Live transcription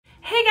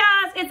Hey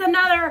guys, it's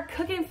another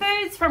cooking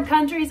foods from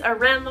countries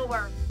around the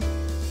world.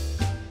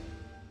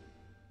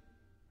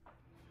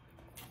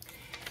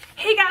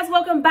 Hey guys,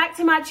 welcome back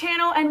to my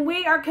channel, and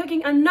we are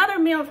cooking another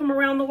meal from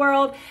around the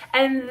world,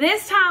 and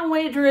this time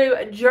we drew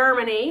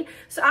Germany.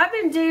 So I've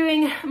been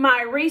doing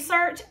my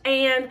research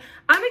and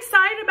I'm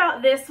excited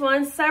about this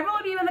one. Several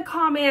of you in the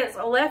comments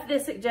left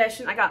this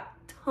suggestion. I got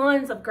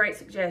tons of great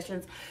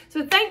suggestions,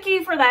 so thank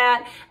you for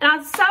that. And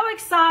I'm so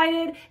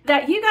excited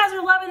that you guys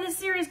are loving this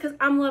series because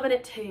I'm loving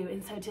it too.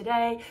 And so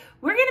today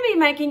we're going to be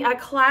making a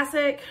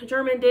classic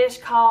German dish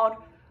called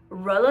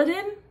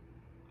Rouladen.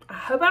 I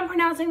hope I'm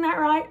pronouncing that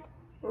right.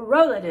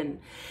 Rouladen.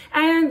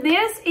 And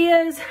this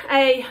is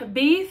a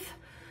beef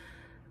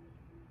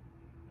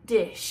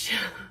dish.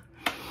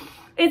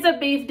 It's a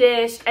beef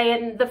dish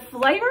and the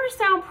flavors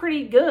sound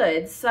pretty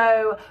good.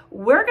 So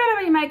we're going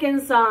to be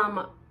making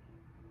some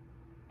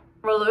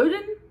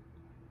Rouladen,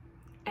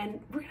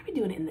 and we're gonna be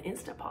doing it in the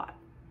Instant Pot.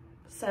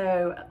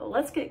 So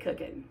let's get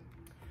cooking.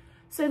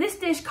 So this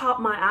dish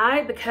caught my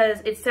eye because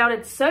it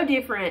sounded so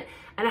different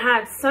and it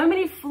had so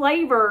many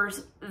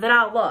flavors that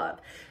I love.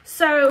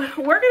 So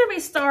we're gonna be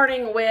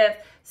starting with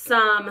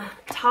some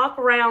top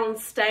round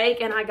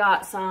steak, and I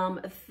got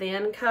some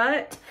thin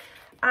cut.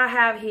 I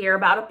have here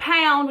about a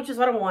pound, which is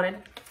what I wanted.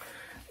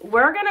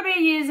 We're gonna be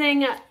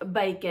using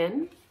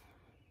bacon.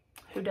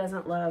 Who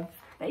doesn't love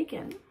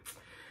bacon?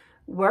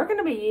 We're going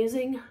to be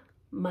using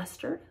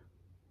mustard.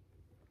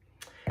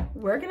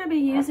 We're going to be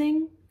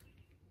using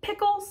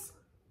pickles,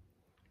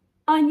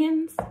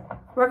 onions.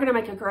 We're going to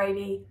make a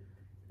gravy.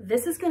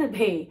 This is going to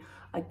be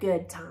a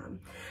good time.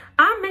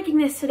 I'm making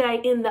this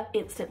today in the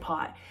Instant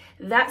Pot.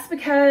 That's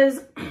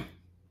because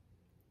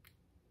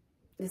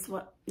it's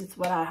what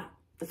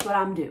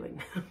I'm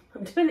doing.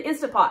 I'm doing the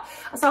Instant Pot.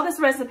 I saw this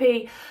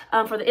recipe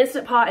for the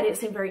Instant Pot and it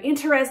seemed very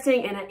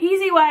interesting and an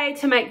easy way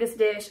to make this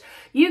dish.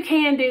 You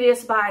can do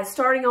this by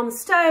starting on the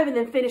stove and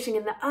then finishing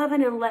in the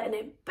oven and letting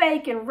it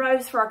bake and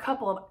roast for a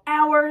couple of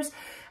hours.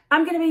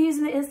 I'm going to be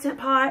using the Instant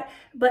Pot,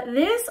 but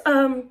this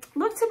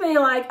looks to be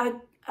like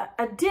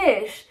a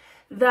dish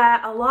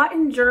that a lot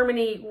in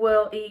Germany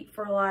will eat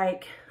for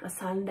like a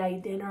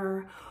Sunday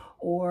dinner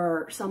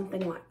or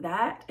something like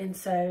that. And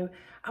so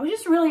I was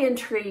just really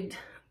intrigued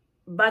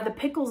by the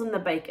pickles and the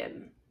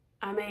bacon.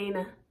 I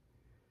mean,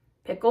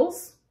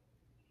 pickles,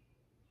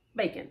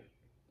 bacon.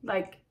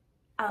 Like,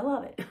 I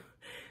love it.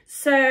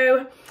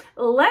 So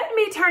let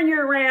me turn you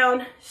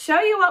around, show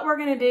you what we're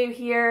gonna do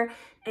here,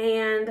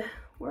 and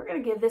we're gonna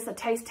give this a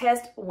taste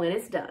test when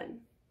it's done.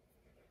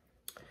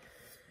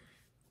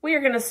 We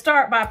are gonna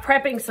start by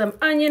prepping some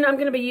onion. I'm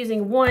gonna be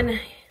using one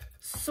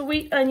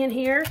sweet onion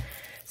here.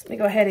 So let me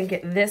go ahead and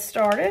get this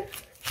started.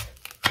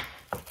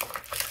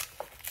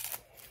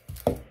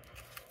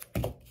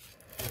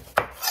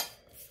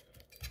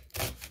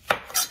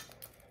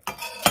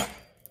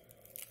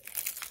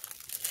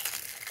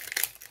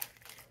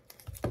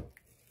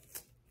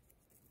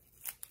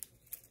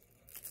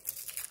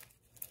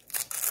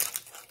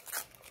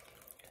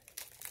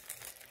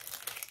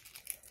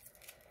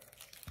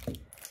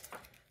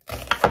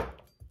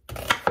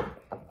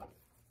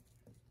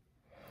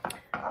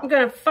 I'm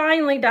going to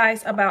finely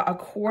dice about a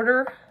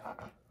quarter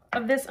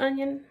of this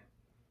onion.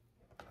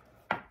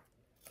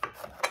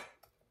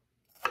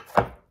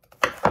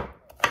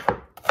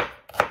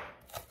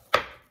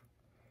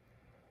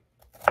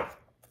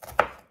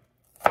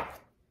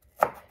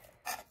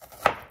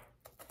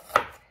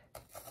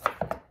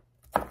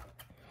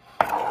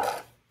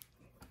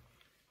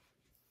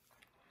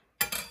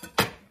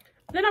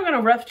 Then I'm going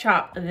to rough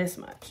chop this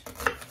much.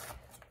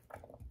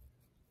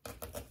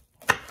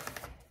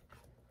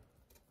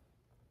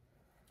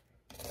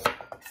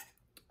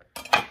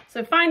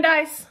 So fine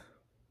dice,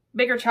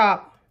 bigger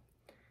chop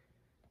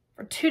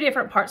for two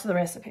different parts of the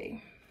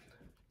recipe.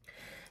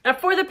 Now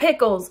for the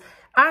pickles,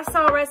 I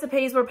saw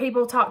recipes where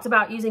people talked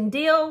about using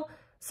dill.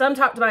 Some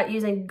talked about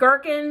using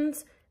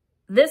gherkins.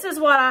 This is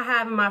what I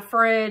have in my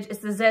fridge. It's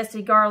the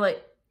zesty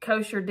garlic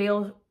kosher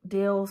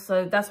dill.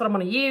 So that's what I'm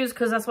going to use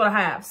because that's what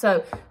I have.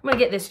 So I'm going to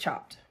get this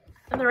chopped.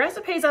 And the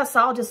recipes I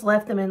saw just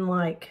left them in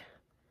like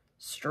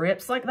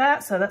strips like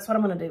that. So that's what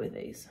I'm going to do with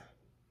these.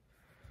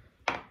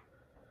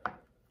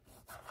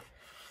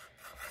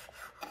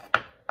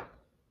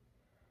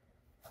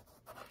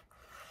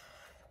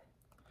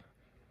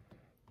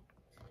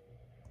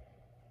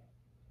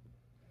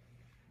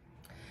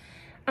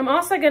 I'm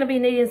also going to be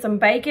needing some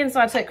bacon, so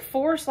I took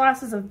 4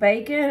 slices of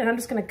bacon, and I'm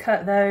just going to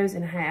cut those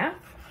in half.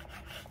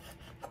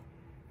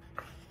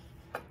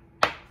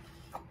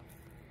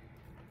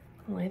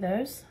 Lay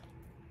those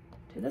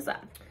to the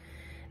side.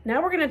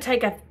 Now we're going to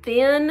take a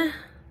thin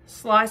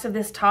slice of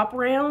this top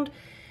round.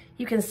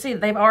 You can see that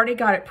they've already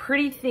got it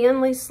pretty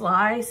thinly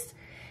sliced.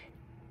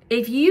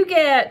 If you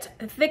get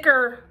a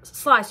thicker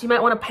slice, you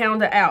might want to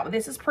pound it out.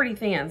 This is pretty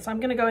thin, so I'm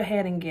going to go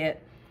ahead and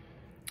get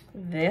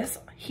this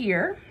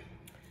here.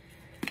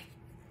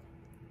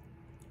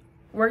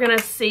 We're gonna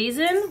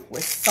season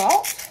with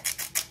salt,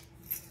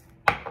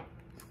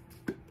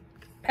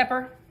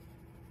 pepper,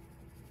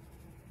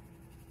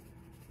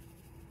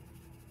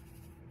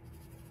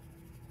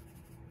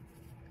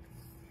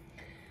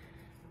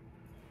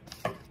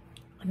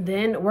 And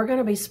then we're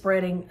gonna be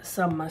spreading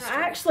some mustard.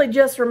 I actually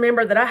just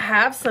remembered that I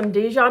have some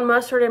Dijon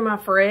mustard in my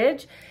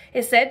fridge.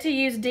 It said to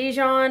use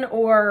Dijon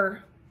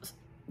or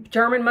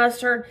German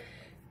mustard.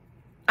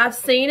 I've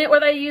seen it where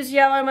they use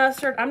yellow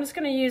mustard. I'm just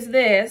gonna use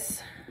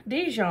this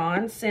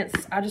Dijon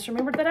since I just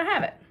remembered that I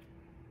have it.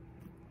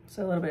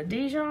 So a little bit of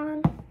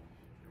Dijon.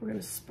 We're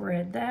gonna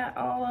spread that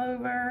all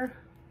over.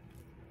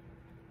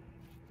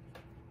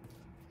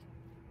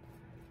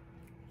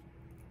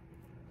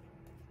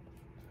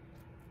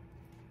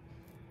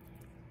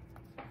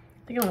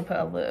 I think I'm gonna put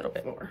a little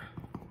bit more.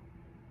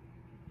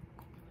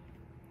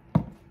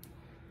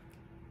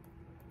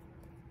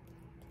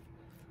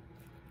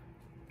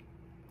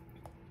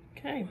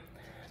 Okay,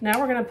 now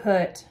we're gonna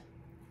put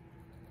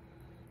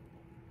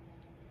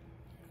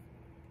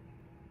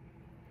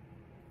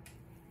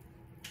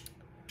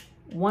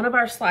one of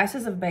our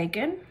slices of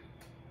bacon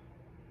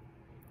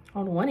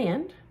on one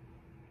end.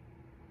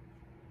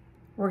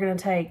 We're gonna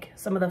take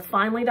some of the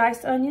finely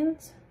diced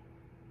onions.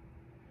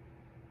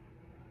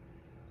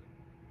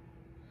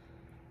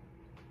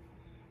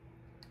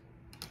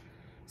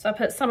 So I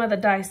put some of the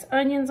diced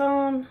onions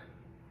on.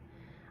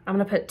 I'm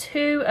gonna put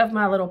 2 of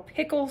my little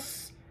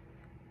pickles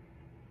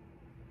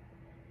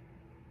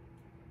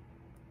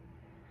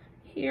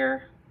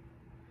here.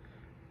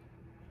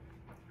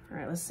 All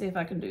right, let's see if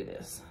I can do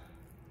this.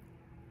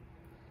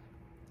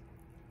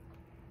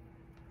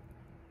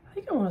 I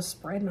think I want to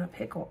spread my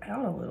pickle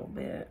out a little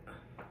bit.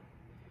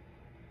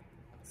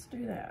 Let's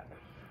do that.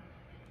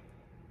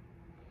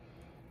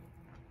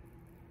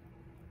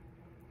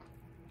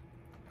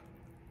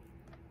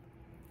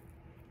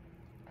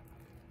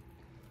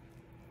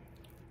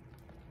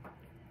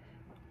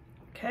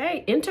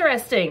 Okay,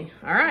 interesting.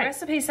 All right. The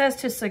recipe says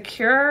to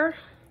secure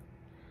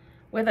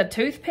with a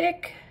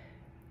toothpick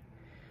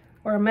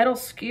or a metal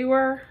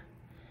skewer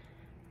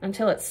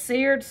until it's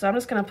seared. So I'm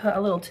just gonna put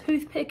a little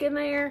toothpick in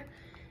there,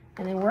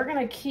 and then we're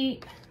gonna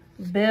keep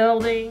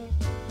building.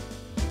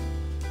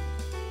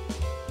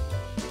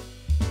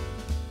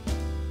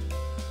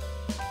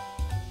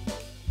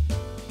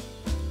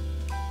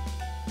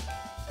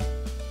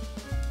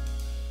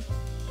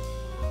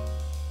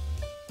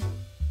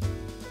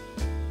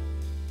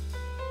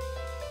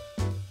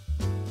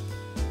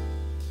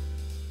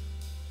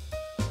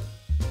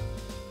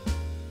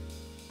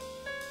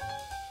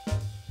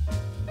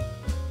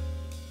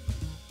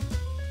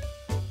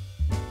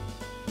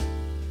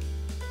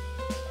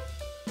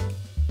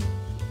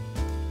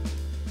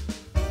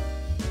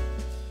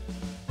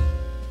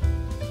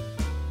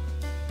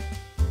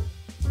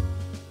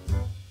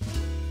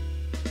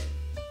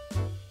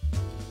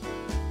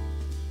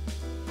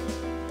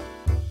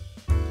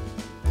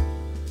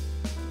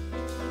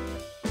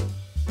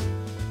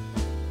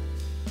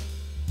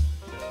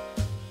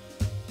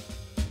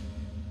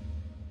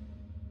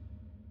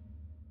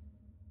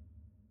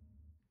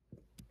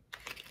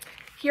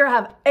 Here I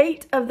have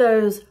 8 of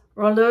those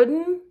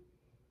rolluden,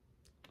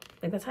 I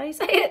think that's how you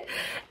say it,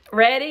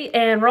 ready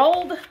and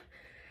rolled.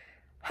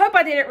 Hope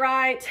I did it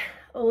right.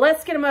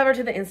 Let's get them over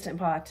to the Instant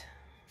Pot.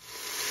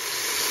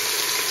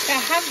 I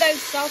have those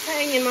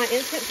sauteing in my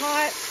Instant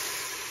Pot.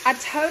 I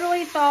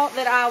totally thought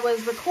that I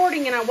was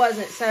recording and I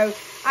wasn't. So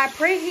I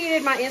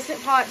preheated my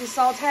Instant Pot to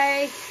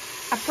saute.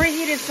 I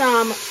preheated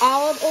some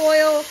olive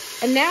oil,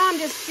 and now I'm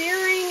just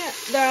searing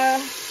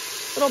the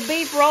little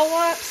beef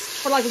roll-ups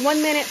for like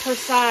 1 minute per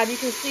side. You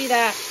can see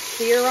that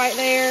sear right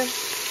there.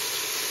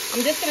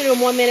 I'm just gonna do them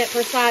 1 minute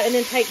per side and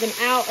then take them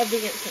out of the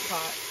Instant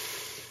Pot.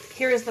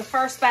 Here is the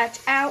first batch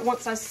out.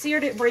 Once I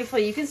seared it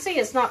briefly, you can see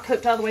it's not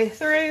cooked all the way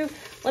through.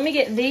 Let me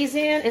get these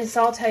in and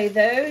saute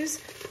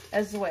those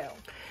as well.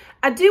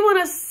 I do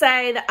wanna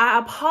say that I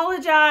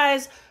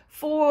apologize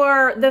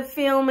for the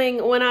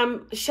filming when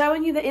I'm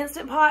showing you the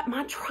Instant Pot.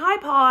 My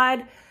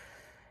tripod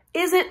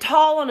isn't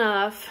tall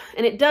enough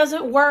and it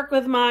doesn't work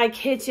with my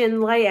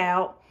kitchen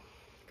layout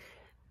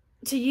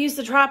to use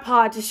the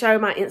tripod to show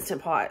my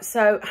Instant Pot.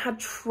 So I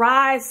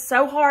try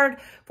so hard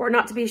for it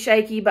not to be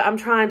shaky, but I'm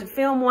trying to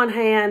film one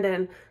hand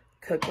and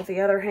cook with the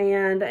other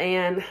hand,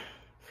 and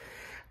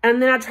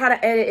then I try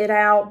to edit it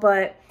out.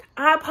 But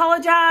I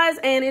apologize,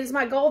 and it is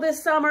my goal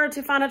this summer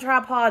to find a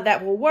tripod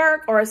that will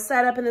work, or a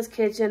setup in this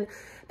kitchen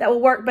that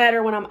will work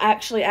better when I'm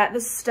actually at the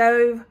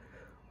stove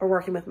or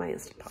working with my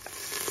Instant Pot.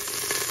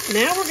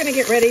 Now we're gonna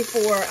get ready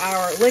for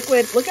our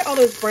liquid. Look at all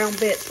those brown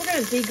bits. We're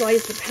gonna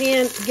deglaze the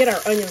pan to get our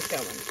onions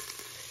going.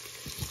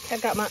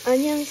 I've got my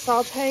onions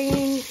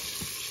sauteing.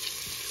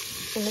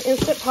 In the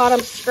Instant Pot, I'm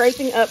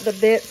scraping up the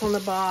bits on the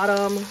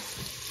bottom.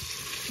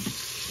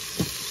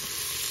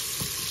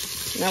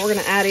 Now we're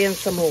gonna add in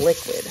some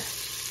liquid.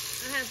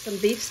 I have some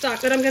beef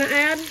stock that I'm gonna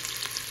add.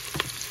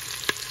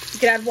 You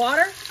can add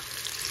water.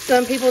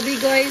 Some people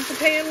deglaze the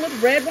pan with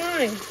red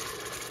wine.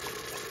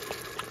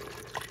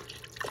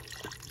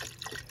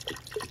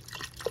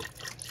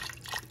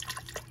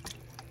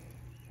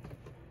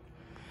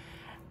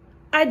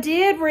 I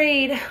did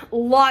read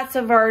lots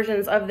of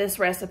versions of this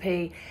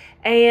recipe,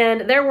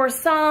 and there were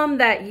some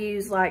that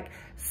use like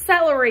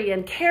celery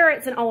and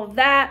carrots and all of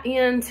that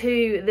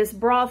into this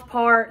broth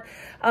part.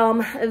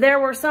 There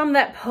were some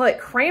that put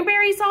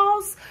cranberry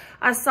sauce.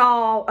 I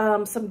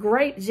saw some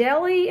grape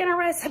jelly in a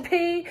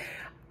recipe.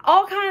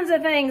 All kinds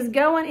of things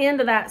going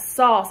into that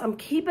sauce. I'm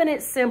keeping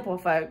it simple,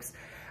 folks.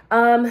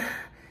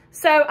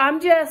 So I'm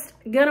just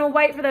gonna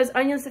wait for those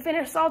onions to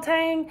finish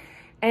sauteing,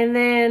 and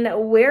then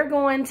we're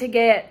going to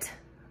get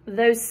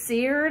those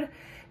seared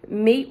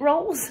meat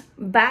rolls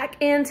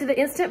back into the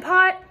Instant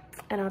Pot,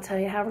 and I'll tell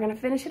you how we're gonna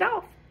finish it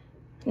off.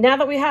 Now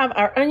that we have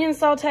our onions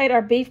sauteed,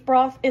 our beef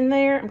broth in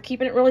there, I'm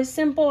keeping it really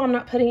simple. I'm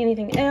not putting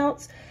anything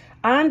else.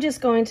 I'm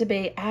just going to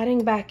be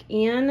adding back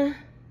in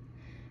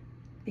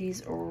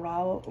these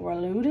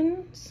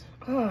raludins.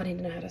 Oh, I need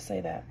to know how to say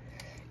that.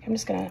 I'm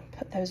just gonna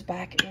put those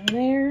back in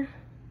there.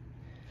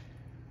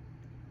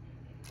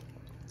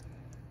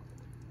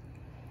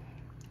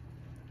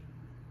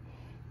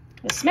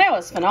 The smell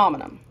is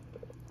phenomenal.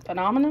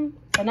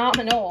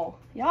 Phenomenal.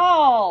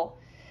 Y'all.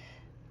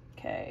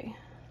 Okay.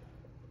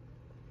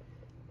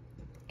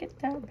 Get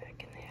that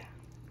back in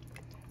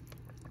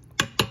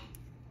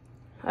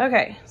there.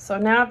 Okay, so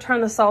now I've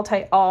turned the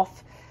saute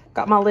off.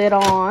 Got my lid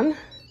on.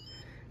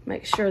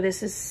 Make sure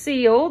this is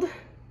sealed.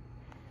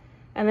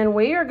 And then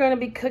we are going to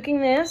be cooking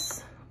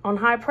this on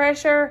high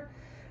pressure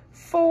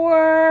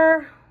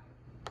for,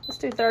 let's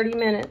do 30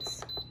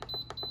 minutes.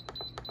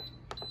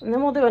 And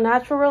then we'll do a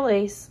natural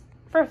release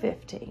for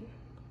 15.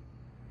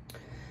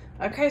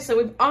 Okay, so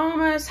we've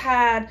almost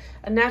had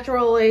a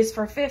natural release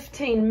for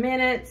 15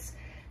 minutes.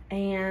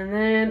 And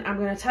then I'm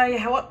going to tell you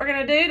what we're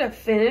going to do to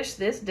finish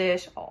this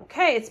dish.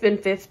 Okay, it's been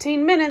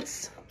 15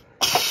 minutes.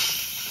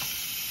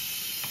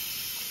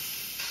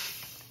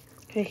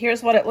 Okay,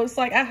 here's what it looks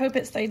like. I hope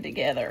it stayed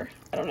together.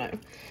 I don't know.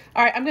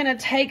 All right, I'm going to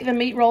take the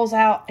meat rolls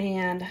out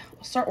and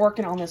start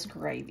working on this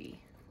gravy.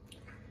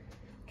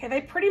 Okay,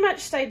 they pretty much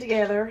stayed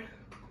together.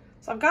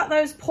 So I've got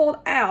those pulled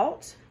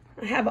out.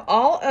 I have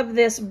all of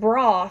this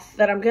broth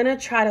that I'm going to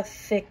try to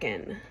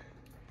thicken.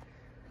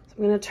 So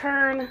I'm going to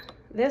turn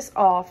this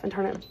off and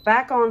turn it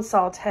back on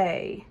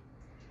saute.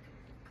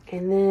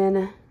 And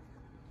then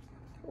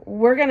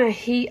we're going to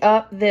heat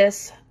up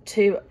this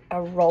to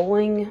a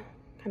rolling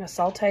kind of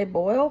saute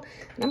boil.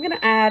 And I'm going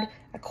to add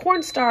a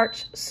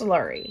cornstarch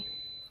slurry.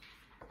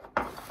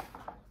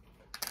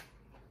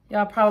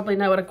 Y'all probably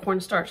know what a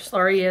cornstarch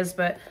slurry is,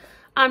 but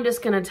I'm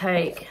just going to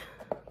take,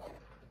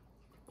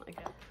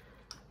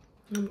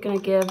 I'm going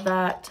to give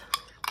that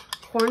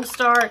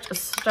cornstarch a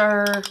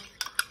stir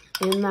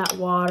in that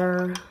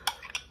water.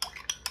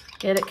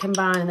 Get it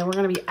combined, and then we're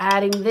going to be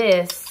adding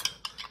this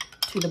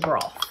to the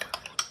broth.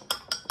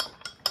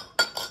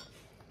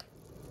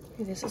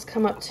 Okay, this has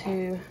come up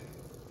to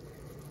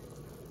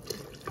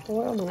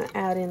boil. I'm going to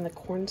add in the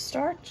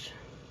cornstarch.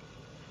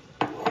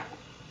 And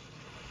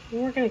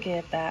we're going to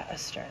give that a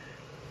stir.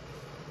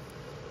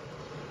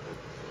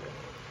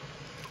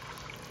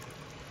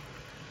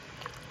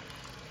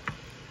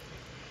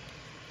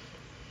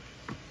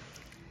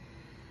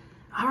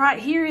 All right,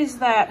 here is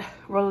that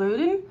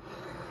raludin.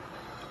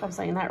 If I'm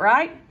saying that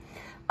right.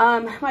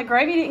 My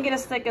gravy didn't get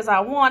as thick as I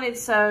wanted,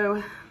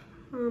 so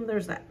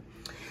there's that.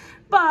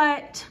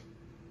 But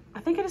I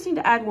think I just need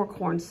to add more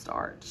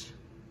cornstarch.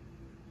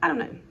 I don't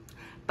know.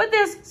 But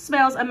this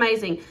smells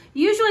amazing.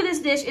 Usually this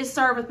dish is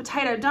served with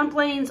potato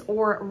dumplings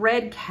or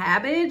red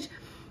cabbage.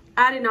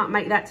 I did not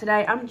make that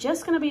today. I'm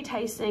just going to be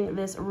tasting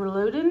this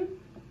raludin,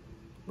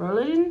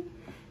 and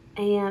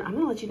I'm going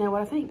to let you know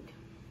what I think.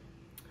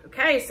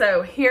 Okay,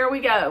 so here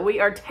we go. We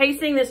are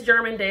tasting this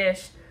German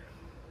dish.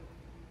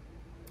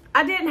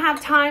 I didn't have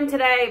time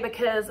today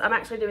because I'm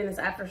actually doing this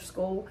after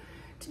school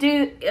to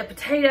do a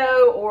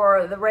potato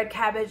or the red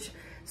cabbage.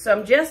 So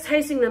I'm just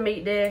tasting the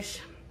meat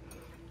dish.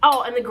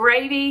 Oh, and the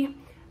gravy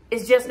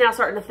is just now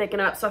starting to thicken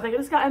up. So I think I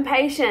just got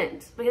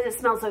impatient because it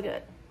smells so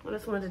good. I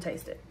just wanted to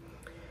taste it.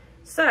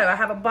 So I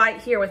have a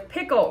bite here with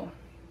pickle.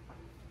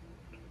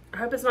 I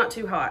hope it's not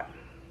too hot.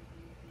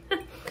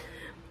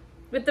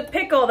 With the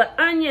pickle,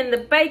 the onion, the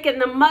bacon,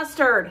 the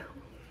mustard.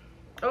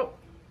 Oh,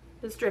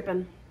 it's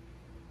dripping.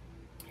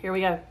 Here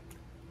we go.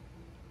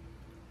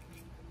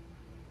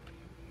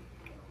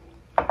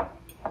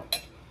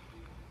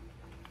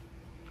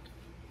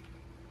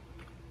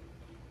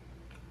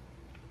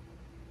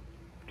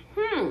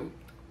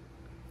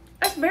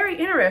 That's very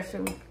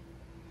interesting.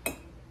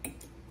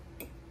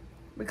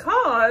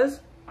 Because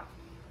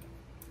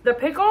the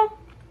pickle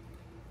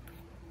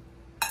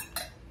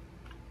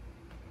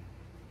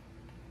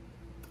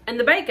and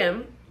the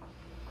bacon,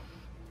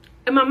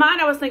 in my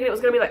mind I was thinking it was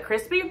going to be like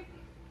crispy.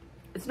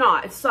 It's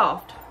not. It's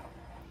soft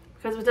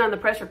because it was done in the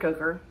pressure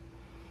cooker.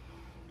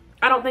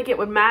 I don't think it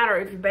would matter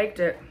if you baked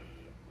it.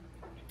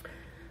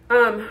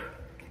 I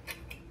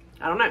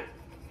don't know.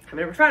 I've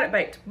never tried it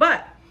baked,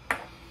 but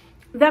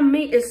the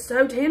meat is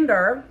so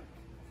tender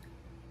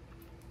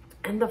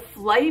and the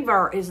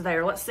flavor is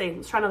there. Let's see.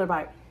 Let's try another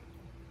bite.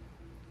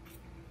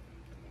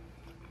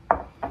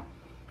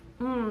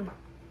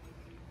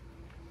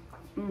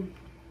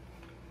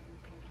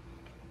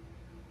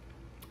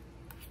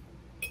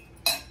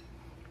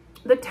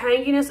 The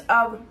tanginess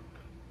of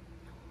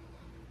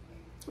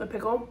the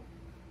pickle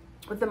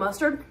with the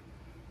mustard.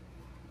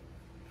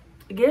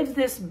 It gives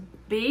this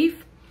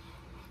beef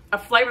a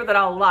flavor that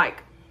I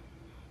like,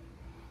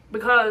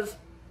 because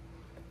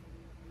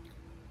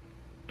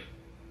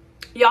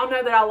y'all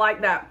know that I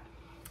like that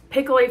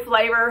pickly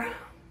flavor,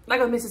 like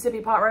a Mississippi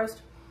pot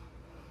roast.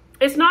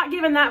 It's not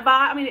giving that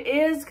vibe. I mean, it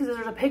is, because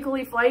there's a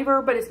pickly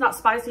flavor, but it's not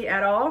spicy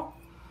at all.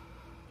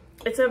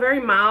 It's a very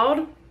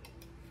mild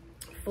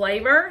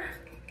flavor.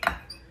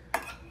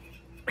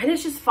 And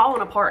it's just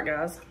falling apart,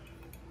 guys.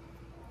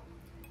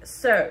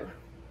 So,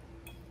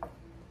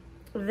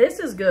 this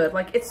is good.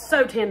 Like, it's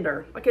so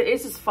tender. Like,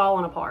 it's just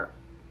falling apart.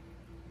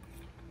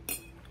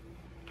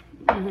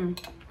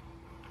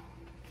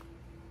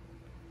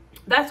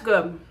 That's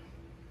good.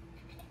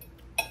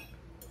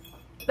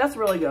 That's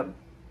really good.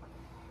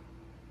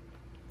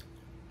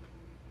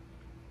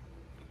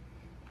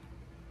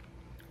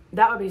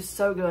 That would be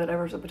so good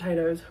over some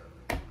potatoes.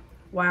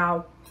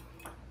 Wow.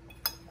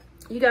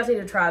 You guys need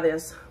to try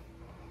this.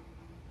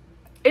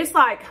 It's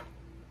like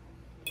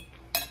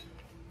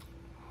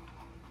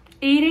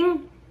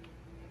eating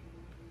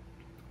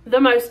the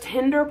most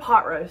tender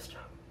pot roast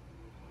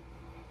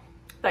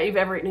that you've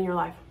ever eaten in your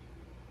life.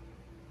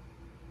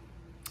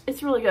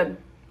 It's really good.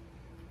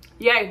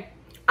 Yay.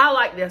 I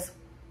like this.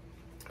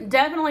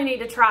 Definitely need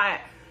to try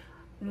it.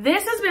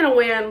 This has been a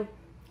win.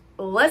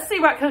 Let's see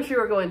what country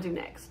we're going to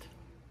next.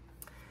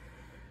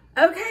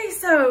 Okay,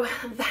 so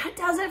that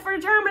does it for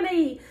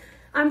Germany.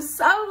 I'm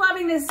so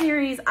loving this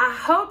series. I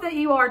hope that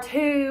you are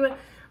too.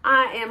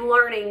 I am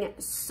learning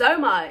so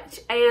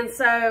much. And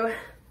so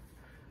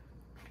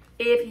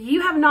if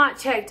you have not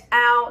checked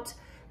out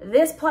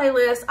this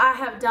playlist, I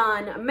have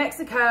done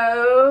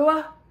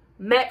Mexico.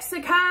 That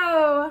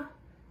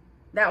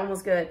one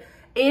was good.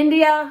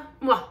 India,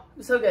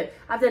 so good.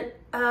 I've done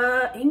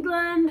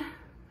England,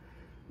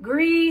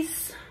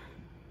 Greece,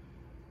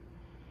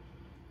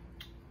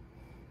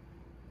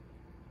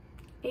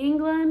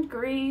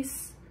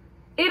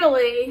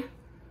 Italy,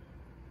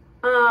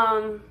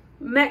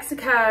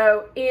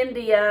 Mexico,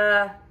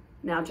 India,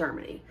 now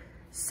Germany.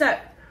 So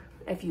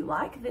if you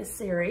like this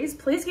series,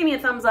 please give me a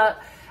thumbs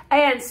up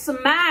and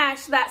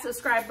smash that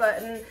subscribe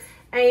button.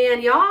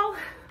 And y'all,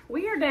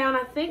 we are down,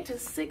 I think, to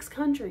 6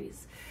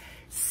 countries.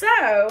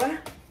 So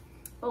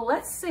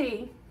let's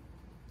see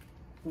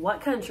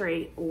what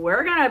country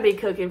we're gonna be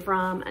cooking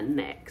from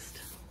next.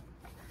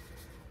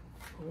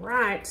 All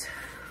right.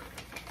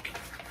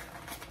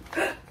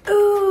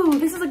 Ooh,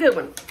 this is a good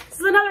one. This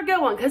is another good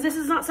one, because this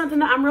is not something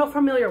that I'm real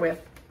familiar with.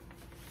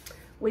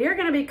 We are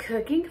gonna be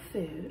cooking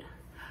food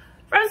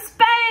from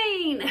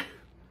Spain.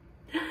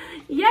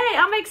 Yay,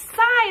 I'm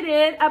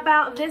excited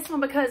about this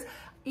one, because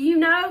you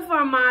know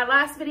from my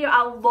last video,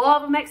 I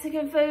love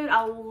Mexican food.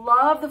 I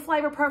love the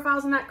flavor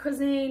profiles in that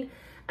cuisine.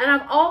 And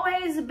I've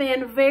always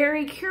been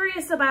very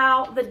curious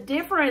about the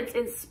difference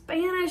in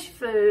Spanish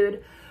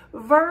food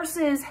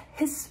versus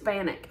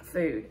Hispanic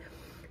food.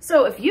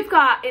 So if you've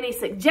got any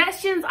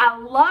suggestions, I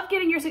love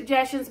getting your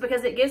suggestions,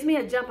 because it gives me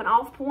a jumping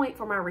off point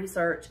for my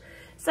research.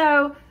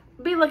 So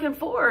be looking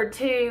forward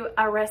to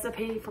a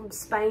recipe from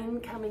Spain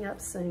coming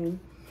up soon.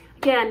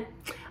 Again,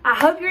 I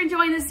hope you're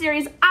enjoying this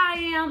series. I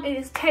am. It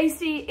is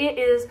tasty, it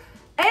is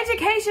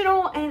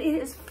educational, and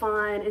it is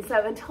fun. And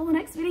so until the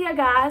next video,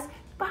 guys,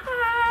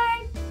 bye.